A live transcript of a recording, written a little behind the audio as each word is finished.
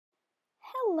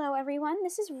Hello everyone,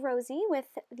 this is Rosie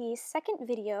with the second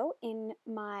video in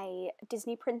my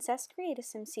Disney Princess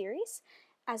Create-A-Sim series.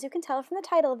 As you can tell from the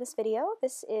title of this video,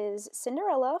 this is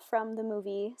Cinderella from the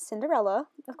movie Cinderella,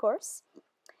 of course.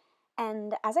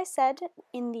 And as I said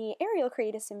in the Ariel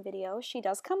Create-A-Sim video, she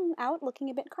does come out looking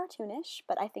a bit cartoonish,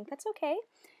 but I think that's okay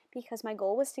because my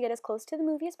goal was to get as close to the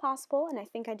movie as possible, and I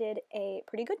think I did a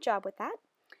pretty good job with that.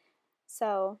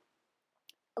 So,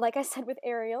 like I said with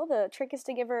Ariel, the trick is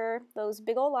to give her those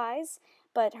big ol' eyes,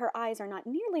 but her eyes are not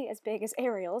nearly as big as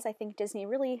Ariel's. I think Disney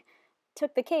really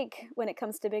took the cake when it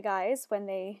comes to big eyes when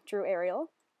they drew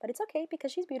Ariel, but it's okay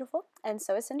because she's beautiful, and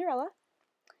so is Cinderella.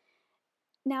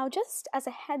 Now, just as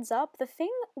a heads up, the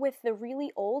thing with the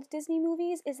really old Disney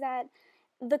movies is that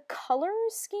the color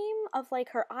scheme of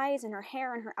like her eyes and her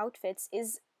hair and her outfits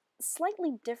is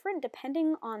slightly different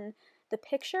depending on the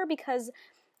picture, because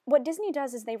what Disney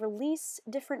does is they release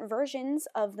different versions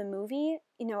of the movie,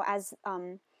 as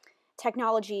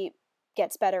technology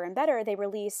gets better and better. They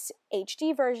release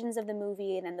HD versions of the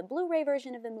movie and then the Blu-ray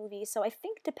version of the movie. So I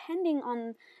think depending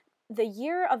on the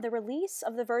year of the release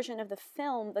of the version of the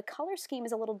film, the color scheme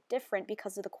is a little different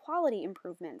because of the quality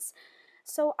improvements.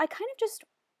 So I kind of just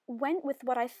went with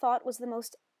what I thought was the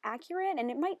most accurate, and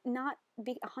it might not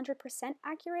be 100%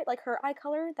 accurate, like her eye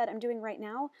color that I'm doing right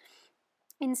now.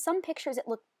 In some pictures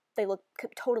they look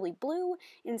totally blue,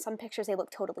 in some pictures they look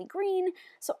totally green,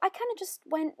 so I kind of just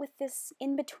went with this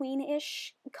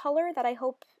in-between-ish color that I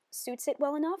hope suits it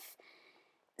well enough.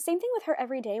 Same thing with her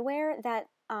everyday wear, that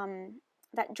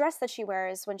dress that she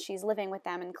wears when she's living with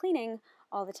them and cleaning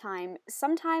all the time.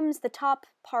 Sometimes the top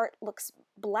part looks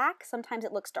black, sometimes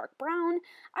it looks dark brown.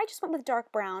 I just went with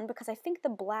dark brown because I think the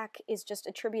black is just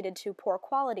attributed to poor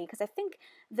quality, because I think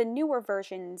the newer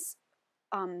versions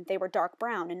they were dark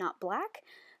brown and not black.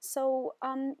 So,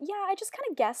 yeah, I just kind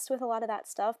of guessed with a lot of that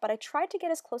stuff, but I tried to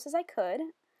get as close as I could.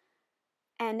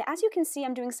 And as you can see,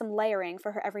 I'm doing some layering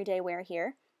for her everyday wear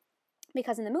here,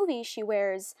 because in the movie she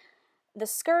wears the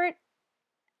skirt.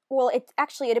 Well,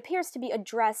 it appears to be a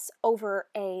dress over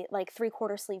a like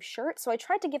 3/4 sleeve shirt, so I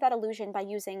tried to give that illusion by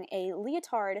using a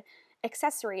leotard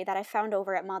accessory that I found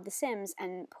over at Mod The Sims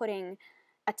and putting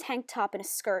a tank top and a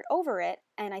skirt over it,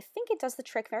 and I think it does the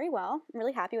trick very well. I'm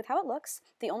really happy with how it looks.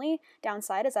 The only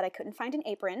downside is that I couldn't find an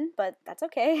apron, but that's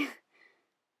okay.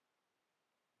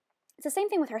 It's the same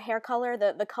thing with her hair color,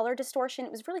 the color distortion.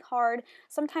 It was really hard.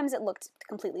 Sometimes it looked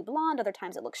completely blonde, other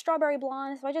times it looked strawberry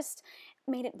blonde, so I just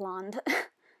made it blonde.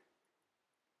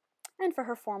 And for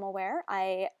her formal wear,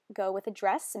 I go with a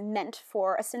dress meant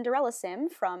for a Cinderella sim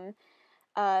from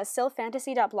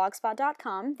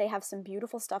sylfantasy.blogspot.com. They have some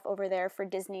beautiful stuff over there for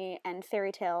Disney and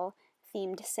fairy tale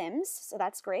themed Sims, so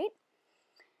that's great.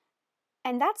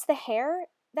 And that's the hair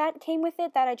that came with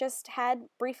it that I just had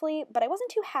briefly, but I wasn't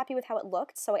too happy with how it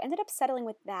looked, so I ended up settling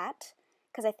with that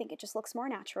because I think it just looks more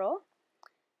natural.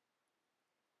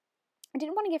 I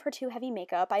didn't want to give her too heavy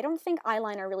makeup. I don't think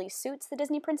eyeliner really suits the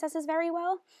Disney princesses very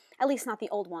well, at least not the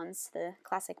old ones, the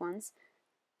classic ones.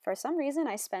 For some reason,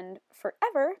 I spend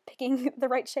forever picking the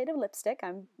right shade of lipstick.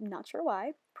 I'm not sure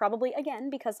why. Probably, again,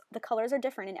 because the colors are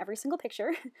different in every single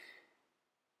picture.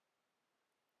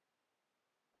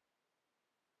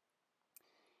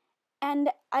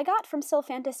 And I got from Syl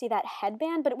Fantasy that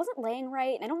headband, but it wasn't laying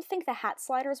right, and I don't think the hat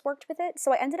sliders worked with it,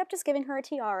 so I ended up just giving her a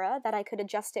tiara that I could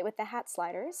adjust it with the hat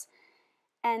sliders.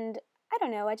 And I don't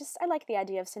know, I like the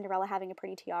idea of Cinderella having a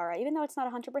pretty tiara, even though it's not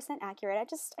 100% accurate. I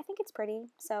think it's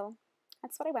pretty, so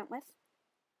that's what I went with.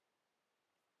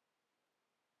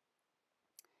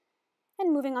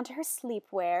 And moving on to her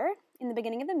sleepwear. In the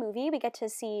beginning of the movie, we get to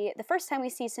see, the first time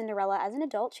we see Cinderella as an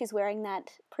adult, she's wearing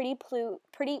that pretty blue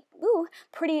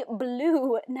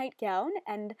nightgown,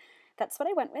 and that's what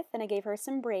I went with, and I gave her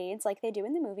some braids like they do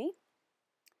in the movie.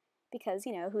 Because,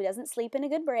 who doesn't sleep in a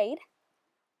good braid?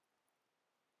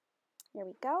 There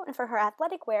we go. And for her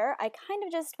athletic wear, I kind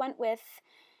of just went with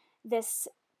this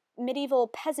medieval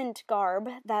peasant garb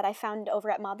that I found over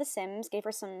at Mod The Sims. Gave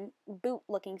her some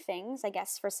boot-looking things, I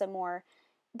guess, for some more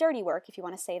dirty work, if you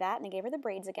want to say that, and I gave her the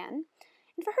braids again.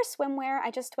 And for her swimwear,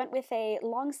 I just went with a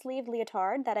long-sleeve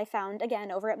leotard that I found,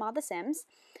 again, over at Mod The Sims.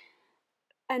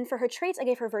 And for her traits, I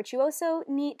gave her virtuoso,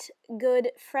 neat,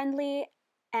 good, friendly,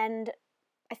 and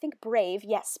I think brave,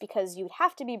 yes, because you'd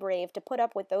have to be brave to put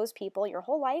up with those people your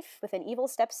whole life, with an evil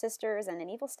stepsisters and an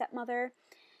evil stepmother.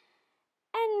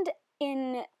 And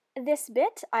in this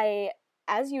bit, I,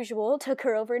 as usual, took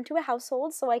her over into a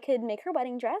household so I could make her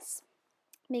wedding dress,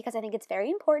 because I think it's very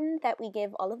important that we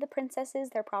give all of the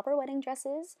princesses their proper wedding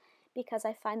dresses, because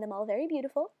I find them all very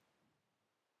beautiful.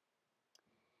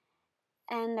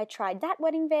 and I tried that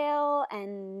wedding veil,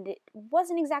 and it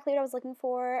wasn't exactly what I was looking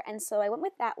for, and so I went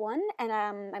with that one, and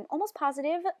I'm almost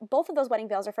positive both of those wedding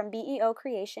veils are from BEO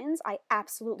Creations. I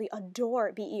absolutely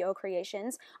adore BEO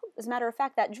Creations. As a matter of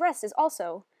fact, that dress is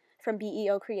also from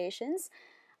BEO Creations.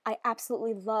 I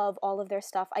absolutely love all of their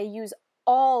stuff. I use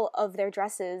all of their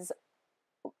dresses,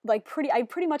 like I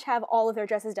pretty much have all of their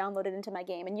dresses downloaded into my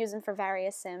game and use them for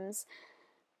various sims.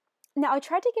 Now, I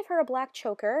tried to give her a black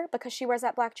choker because she wears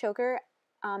that black choker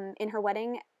in her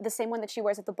wedding, the same one that she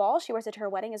wears at the ball. She wears it to her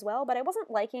wedding as well, but I wasn't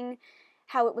liking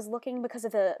how it was looking because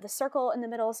of the circle in the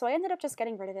middle, so I ended up just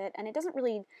getting rid of it, and it doesn't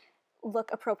really look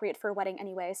appropriate for a wedding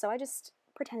anyway, so I just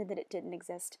pretended that it didn't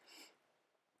exist.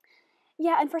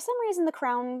 Yeah, and for some reason the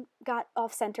crown got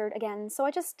off-centered again, so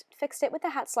I just fixed it with the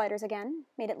hat sliders again,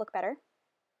 made it look better.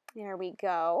 There we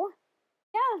go.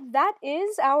 Yeah, that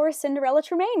is our Cinderella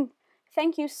Tremaine.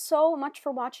 Thank you so much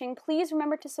for watching. Please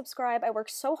remember to subscribe. I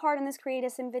worked so hard on this Create a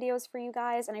Sim videos for you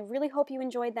guys, and I really hope you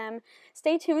enjoyed them.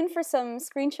 Stay tuned for some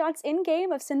screenshots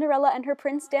in-game of Cinderella and her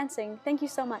prince dancing. Thank you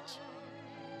so much.